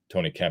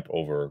Tony Kemp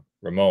over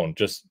Ramon,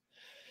 just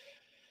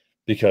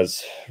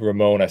because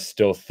Ramon, I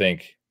still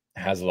think,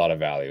 has a lot of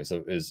value.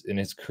 So is in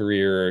his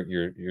career,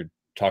 you're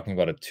talking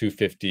about a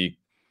 250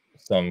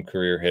 some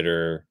career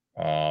hitter,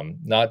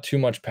 not too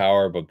much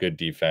power, but good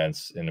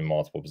defense in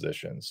multiple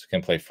positions,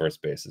 can play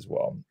first base as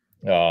well.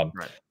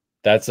 right.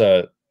 That's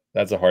a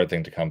hard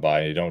thing to come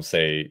by. You don't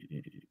say,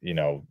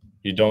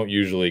 you don't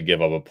usually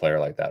give up a player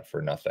like that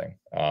for nothing,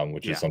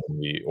 which is something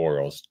the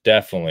Orioles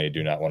definitely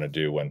do not want to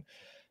do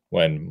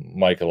when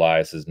Mike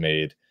Elias has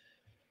made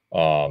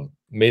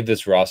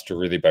this roster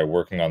really by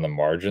working on the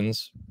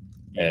margins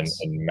and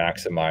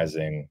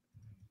maximizing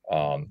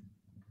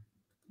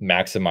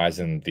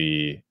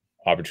the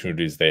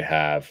opportunities they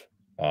have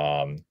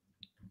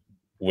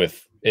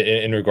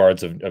in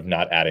regards of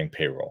not adding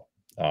payroll.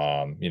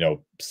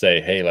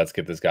 Say, hey, let's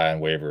get this guy on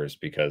waivers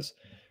because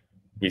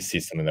we see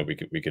something that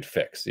we could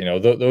fix.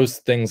 Those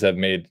things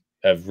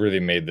have really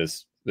made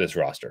this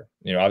roster.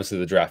 Obviously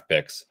the draft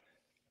picks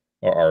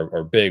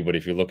are big, but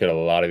if you look at a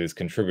lot of these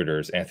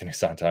contributors, Anthony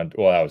Santander,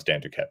 well, that was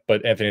Dan Duquette,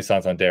 but Anthony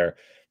Santander,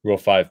 Rule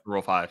 5,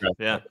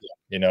 yeah.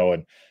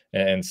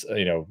 And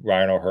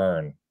Ryan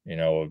O'Hearn,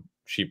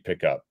 cheap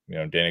pickup,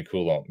 Danny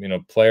Coulomb,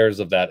 players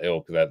of that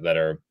ilk that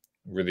are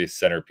really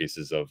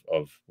centerpieces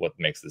of what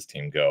makes this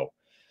team go.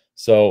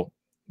 So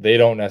they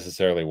don't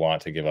necessarily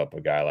want to give up a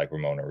guy like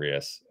Ramon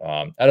Arias.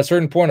 At a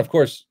certain point, of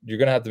course, you're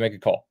going to have to make a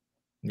call.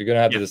 You're going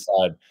to have to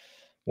decide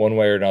one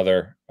way or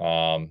another.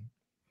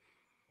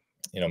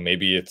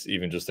 Maybe it's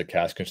even just a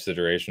cash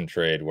consideration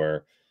trade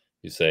where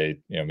you say,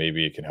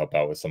 maybe it can help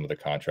out with some of the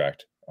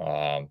contract,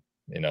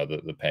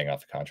 the paying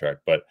off the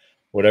contract. But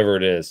whatever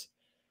it is,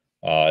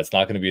 it's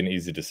not going to be an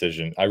easy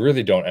decision. I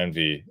really don't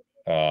envy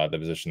the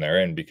position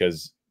they're in,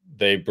 because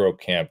they broke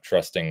camp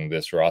trusting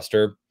this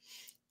roster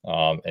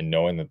and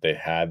knowing that they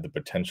had the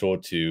potential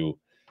to,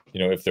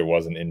 if there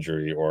was an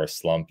injury or a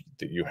slump,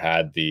 that you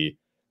had the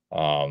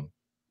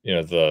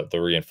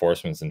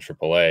reinforcements in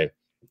AAA,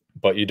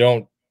 but you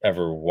don't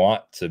ever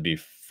want to be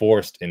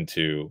forced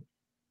into,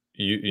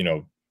 you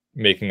know,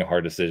 making a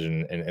hard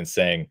decision and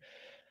saying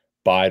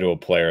bye to a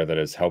player that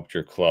has helped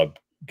your club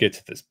get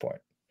to this point.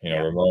 You know,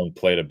 Yeah. Ramon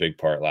played a big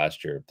part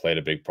last year, played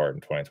a big part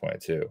in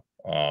 2022.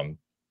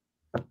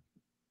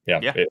 Yeah,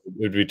 Yeah. it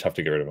would be tough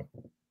to get rid of him.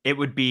 It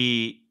would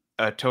be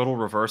a total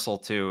reversal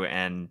too,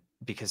 and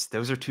because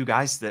those are two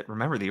guys that,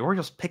 remember, the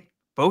Orioles picked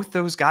both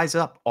those guys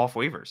up off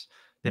waivers.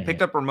 They Mhm.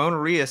 picked up Ramon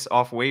Arias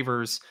off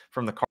waivers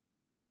from the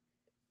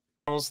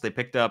Cardinals. They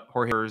picked up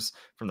Jorge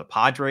from the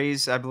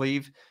Padres, I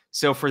believe.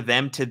 So for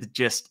them to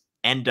just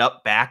end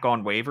up back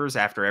on waivers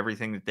after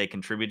everything that they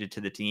contributed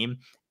to the team,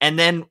 and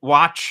then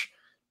watch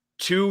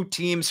two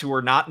teams who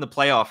are not in the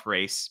playoff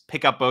race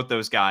pick up both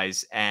those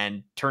guys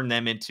and turn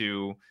them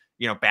into,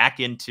 back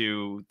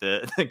into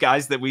the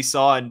guys that we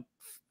saw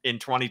in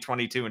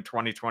 2022 and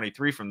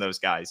 2023 from those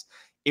guys.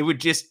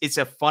 It's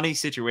a funny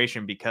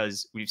situation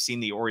because we've seen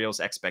the Orioles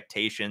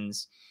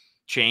expectations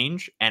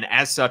change, and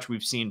as such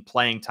we've seen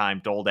playing time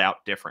doled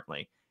out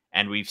differently,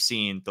 and we've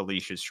seen the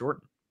leashes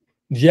shorten.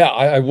 Yeah,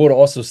 I would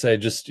also say,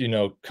 just,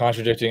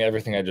 contradicting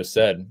everything I just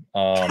said,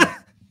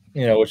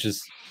 which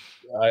is,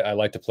 I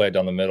like to play it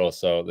down the middle.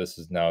 So this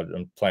is now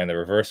I'm playing the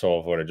reversal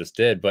of what I just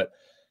did. But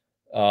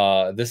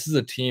this is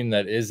a team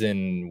that is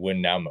in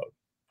win now mode.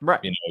 Right.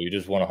 You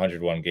just won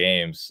 101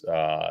 games.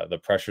 The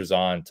pressure's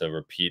on to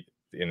repeat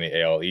in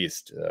the AL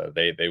East.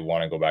 They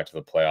want to go back to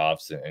the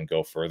playoffs and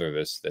go further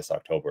this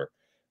October.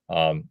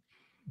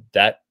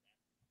 That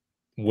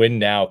win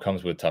now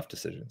comes with tough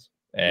decisions,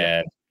 Yeah.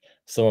 and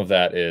some of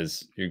that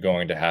is you're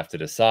going to have to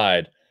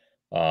decide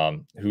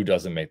who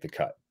doesn't make the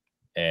cut.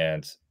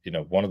 And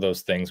one of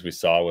those things we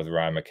saw with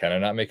Ryan McKenna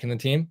not making the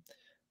team,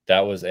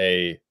 that was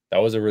a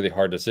really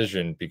hard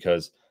decision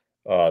because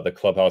the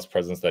clubhouse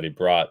presence that he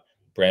brought,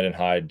 Brandon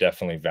Hyde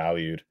definitely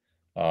valued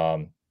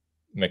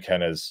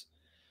McKenna's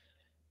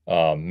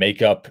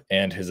makeup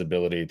and his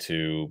ability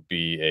to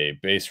be a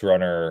base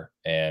runner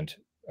and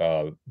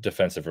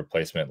defensive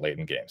replacement late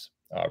in games.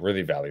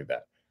 Really valued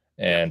that.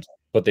 Yeah. And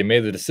but they made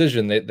the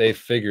decision. They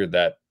figured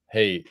that,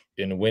 hey,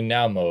 in win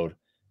now mode,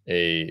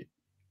 a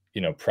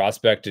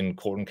prospect in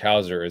Colton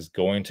Cowser is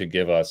going to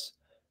give us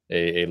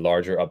a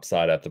larger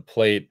upside at the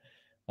plate,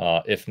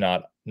 if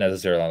not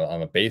necessarily on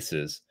the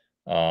bases.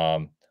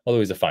 Although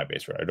he's a fine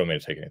base runner, I don't mean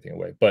to take anything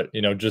away, but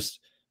just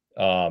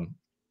that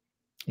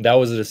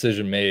was a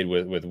decision made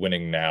with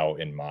winning now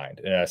in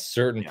mind. And at a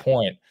certain Yeah.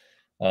 point,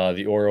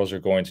 the Orioles are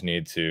going to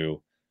need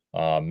to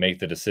make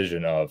the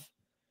decision of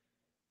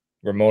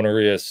Ramon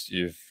Arias,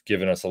 you've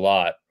given us a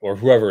lot, or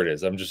whoever it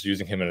is. I'm just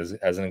using him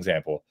as an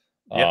example.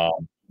 Yeah.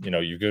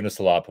 You've given us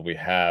a lot, but we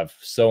have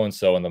so and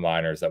so in the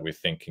minors that we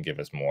think can give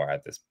us more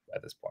at this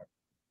point.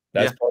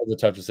 That's Yeah. part of the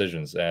tough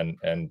decisions, and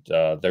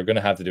they're going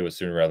to have to do it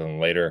sooner rather than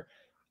later.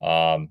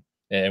 And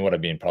what I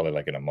mean, probably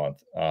like in a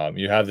month.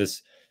 You have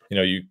this,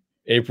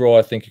 April,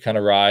 I think you kind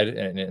of ride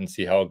and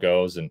see how it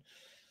goes. And,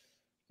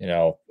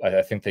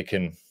 I think they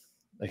can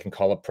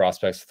call up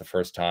prospects for the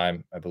first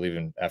time, I believe,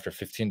 in after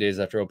 15 days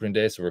after opening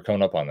day. So we're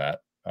coming up on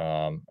that.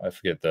 I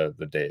forget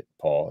the date,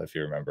 Paul, if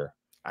you remember.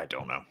 I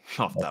don't know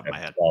off the top of Okay. my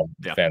head. Well,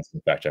 Yeah. fans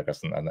can fact check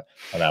us on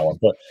that one.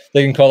 But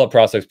they can call up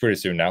prospects pretty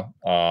soon now.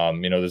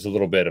 There's a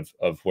little bit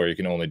of where you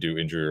can only do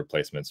injury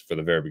replacements for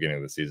the very beginning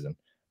of the season.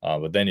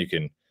 But then you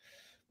can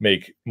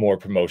make more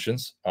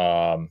promotions.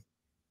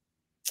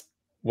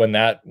 When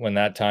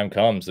that time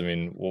comes, I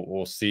mean,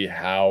 we'll see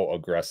how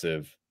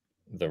aggressive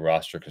the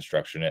roster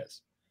construction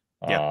is.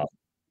 Yeah.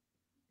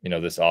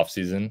 This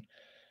offseason,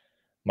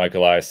 Mike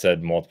Elias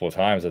said multiple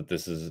times that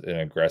this is an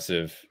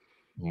aggressive,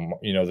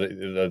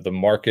 the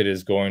market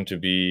is going to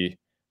be,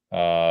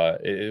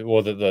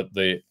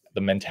 the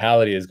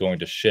mentality is going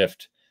to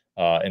shift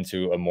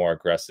into a more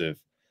aggressive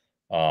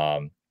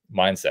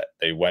mindset.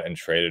 They went and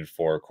traded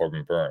for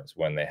Corbin Burns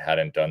when they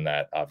hadn't done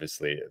that,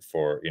 obviously,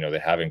 they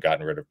haven't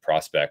gotten rid of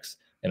prospects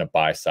in a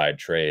buy side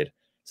trade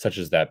such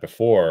as that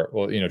before.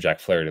 Well, Jack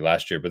Flaherty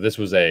last year, but this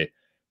was a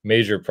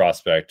major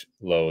prospect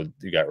load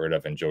you got rid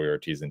of in Joey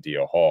Ortiz and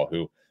Dio Hall,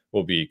 who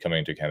will be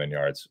coming to Camden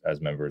Yards as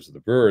members of the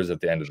Brewers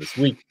at the end of this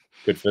week.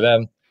 Good for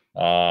them.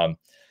 That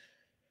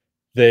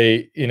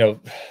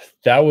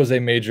was a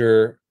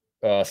major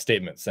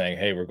statement saying,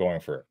 hey, we're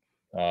going for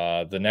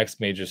it. The next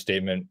major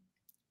statement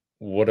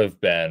would have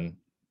been,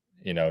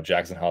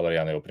 Jackson Holliday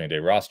on the opening day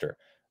roster.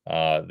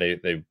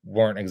 They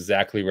weren't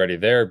exactly ready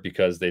there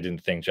because they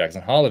didn't think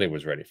Jackson Holliday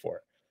was ready for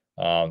it.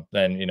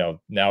 Then,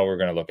 now we're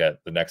going to look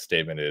at the next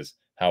statement is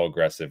how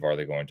aggressive are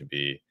they going to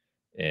be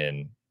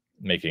in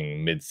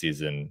making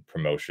mid-season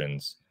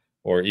promotions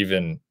or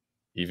even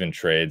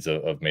trades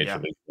of major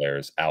league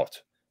players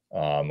out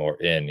or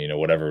in,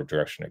 whatever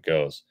direction it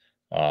goes.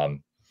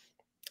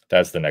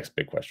 That's the next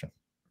big question.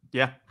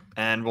 Yeah.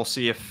 And we'll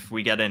see if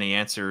we get any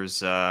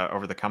answers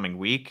over the coming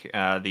week.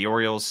 The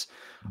Orioles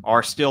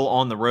are still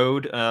on the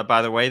road,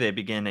 by the way. They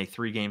begin a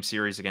 3-game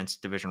series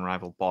against division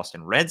rival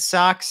Boston Red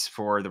Sox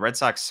for the Red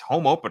Sox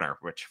home opener,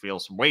 which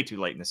feels way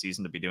too late in the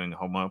season to be doing a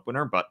home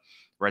opener. But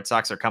Red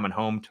Sox are coming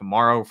home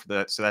tomorrow,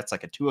 so that's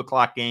like a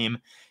 2:00 game.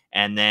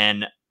 And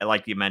then,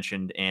 like you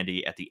mentioned,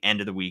 Andy, at the end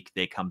of the week,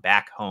 they come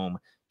back home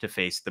to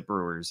face the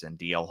Brewers and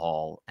DL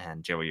Hall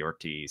and Joey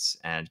Ortiz,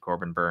 and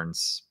Corbin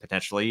Burnes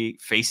potentially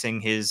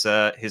facing his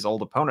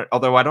old opponent.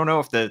 Although I don't know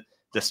if the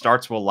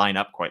starts will line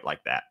up quite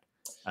like that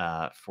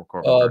for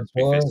Corbin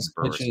Burnes.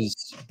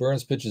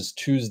 Burnes pitches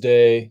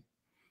Tuesday,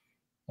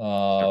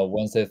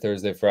 Wednesday,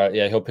 Thursday, Friday.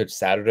 Yeah, he'll pitch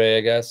Saturday,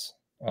 I guess.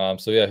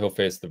 So yeah, he'll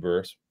face the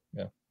Brewers.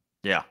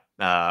 Yeah,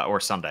 or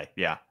Sunday.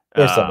 Yeah.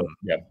 Or Sunday.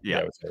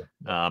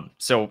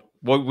 So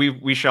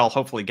we shall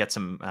hopefully get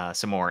some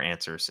more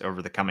answers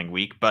over the coming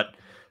week. But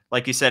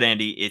like you said,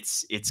 Andy,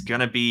 it's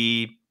gonna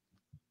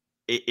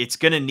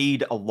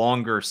need a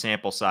longer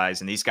sample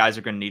size, and these guys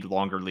are gonna need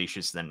longer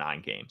leashes than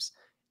 9 games,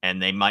 and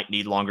they might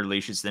need longer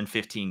leashes than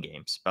 15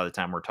 games by the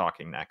time we're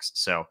talking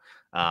next. So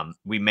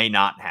we may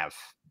not have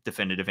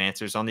definitive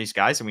answers on these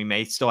guys, and we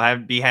may still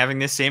be having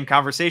this same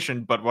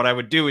conversation. But what I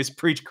would do is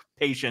preach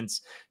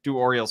patience to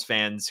Orioles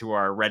fans who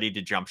are ready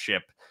to jump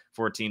ship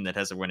for a team that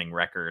has a winning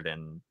record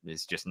and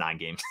is just 9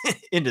 games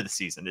into the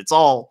season. It's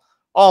all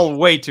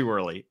way too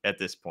early at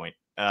this point.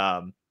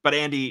 But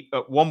Andy,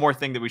 one more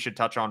thing that we should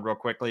touch on real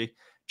quickly.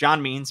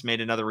 John Means made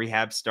another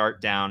rehab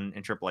start down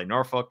in AAA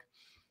Norfolk.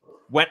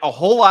 Went a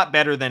whole lot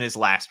better than his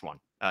last one.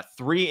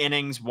 3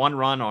 innings, 1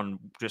 run on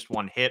just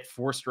 1 hit,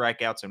 4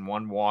 strikeouts and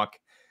 1 walk.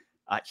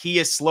 He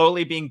is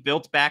slowly being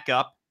built back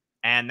up,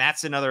 and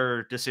that's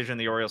another decision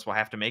the Orioles will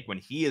have to make when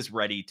he is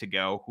ready to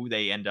go, who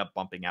they end up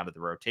bumping out of the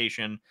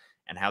rotation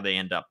and how they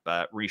end up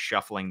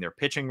reshuffling their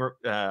pitching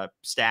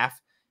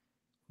staff.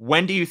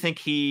 When do you think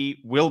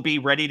he will be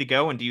ready to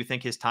go, and do you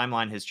think his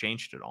timeline has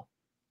changed at all?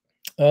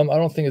 I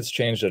don't think it's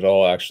changed at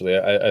all, actually.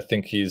 I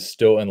think he's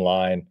still in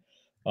line.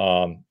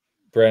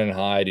 Brandon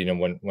Hyde,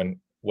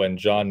 when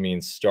John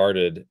Means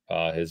started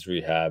his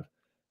rehab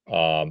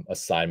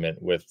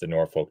assignment with the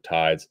Norfolk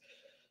Tides,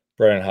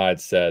 Brandon Hyde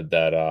said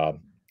that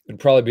it'd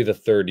probably be the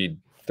 30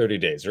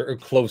 days or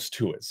close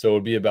to it. So it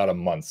would be about a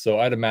month. So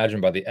I'd imagine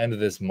by the end of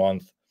this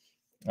month,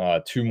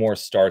 2 more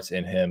starts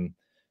in him.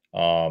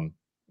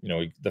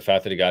 The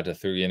fact that he got to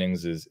 3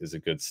 innings is a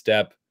good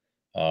step.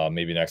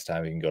 Maybe next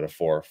time he can go to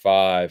 4 or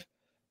 5.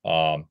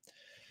 And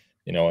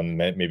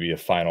maybe a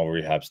final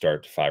rehab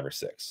start to 5 or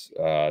 6.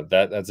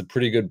 That's a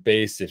pretty good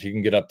base. If he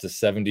can get up to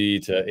 70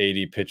 to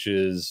 80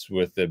 pitches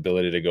with the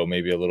ability to go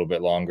maybe a little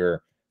bit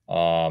longer,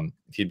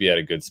 he'd be at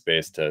a good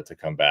space to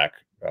come back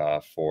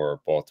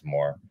for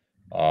Baltimore.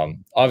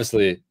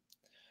 Obviously,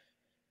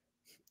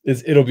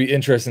 it'll be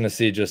interesting to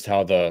see just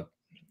how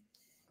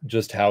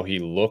he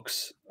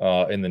looks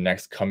in the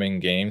next coming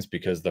games,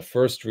 because the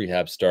first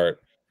rehab start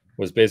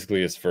was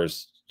basically his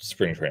first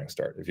spring training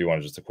start, if you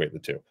want to just equate the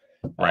two.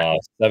 Right.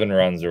 7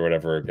 runs or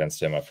whatever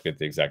against him. I forget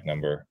the exact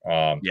number.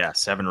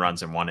 7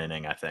 runs in 1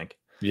 inning, I think.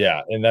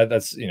 Yeah, and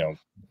that's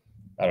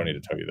I don't need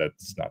to tell you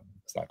it's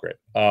not great.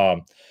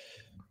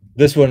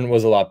 This one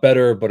was a lot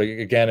better, but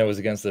again, it was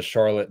against the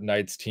Charlotte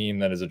Knights team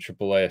that is a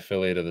AAA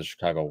affiliate of the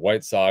Chicago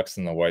White Sox,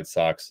 and the White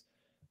Sox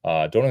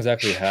don't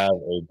exactly have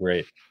a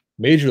great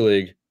major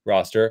league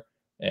roster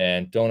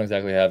and don't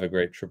exactly have a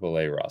great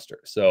AAA roster.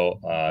 So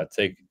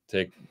take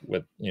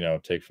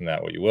from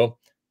that what you will.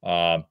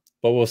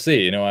 But we'll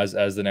see,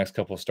 as the next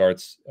couple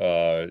starts,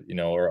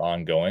 are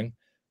ongoing.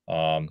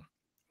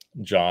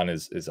 John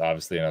is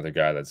obviously another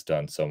guy that's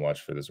done so much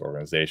for this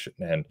organization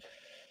and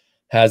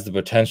has the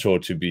potential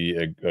to be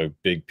a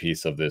big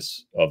piece of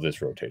this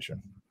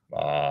rotation.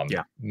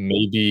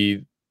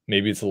 Maybe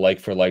it's a like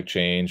for like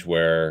change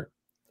where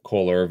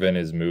Cole Irvin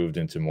is moved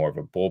into more of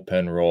a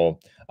bullpen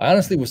role. I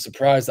honestly was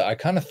surprised. I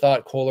kind of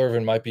thought Cole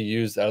Irvin might be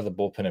used out of the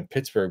bullpen in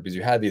Pittsburgh because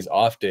you had these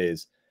off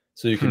days,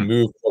 so you can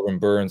move Corbin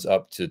Burnes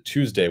up to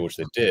Tuesday, which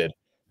they did.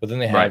 But then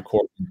they had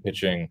Corbin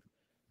pitching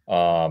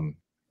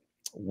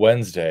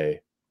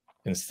Wednesday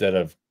instead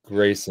of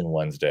Grayson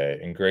Wednesday,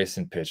 and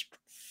Grayson pitched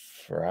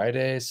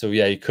Friday. So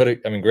yeah,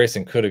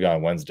 Grayson could have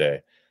gone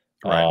Wednesday.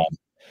 Right.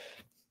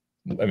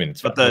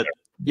 It's but fine.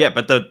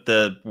 but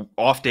the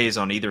off days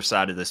on either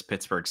side of this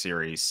Pittsburgh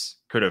series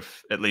could have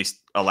at least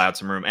allowed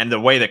some room. And the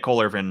way that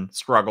Cole Irvin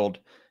struggled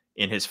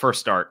in his first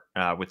start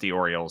with the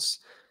Orioles,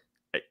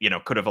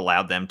 could have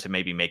allowed them to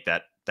maybe make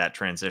that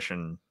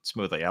transition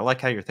smoothly. I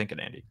like how you're thinking,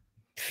 Andy.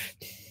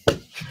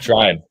 I'm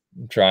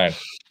trying.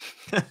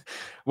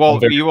 Well,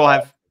 you will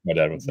have. My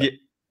dad would say.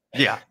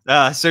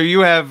 Yeah. So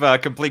you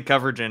have complete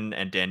coverage,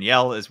 and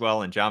Danielle as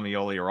well, and John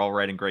Mioli are all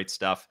writing great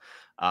stuff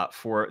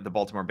for the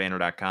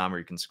BaltimoreBanner.com, where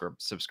you can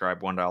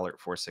subscribe $1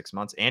 for 6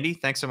 months. Andy,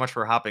 thanks so much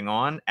for hopping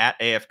on at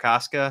AF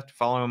Kostka.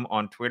 Follow him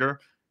on Twitter,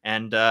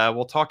 and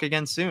we'll talk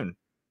again soon.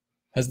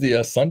 Has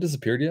the sun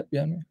disappeared yet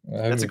behind me?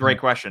 That's a great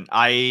question.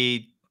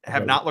 I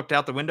have not looked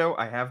out the window.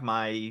 I have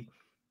my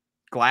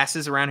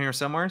glasses around here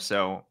somewhere,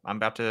 so I'm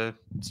about to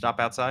stop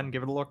outside and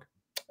give it a look.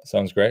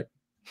 Sounds great.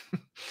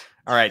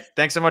 All right.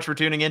 Thanks so much for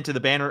tuning in to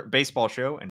the Banner Baseball Show. And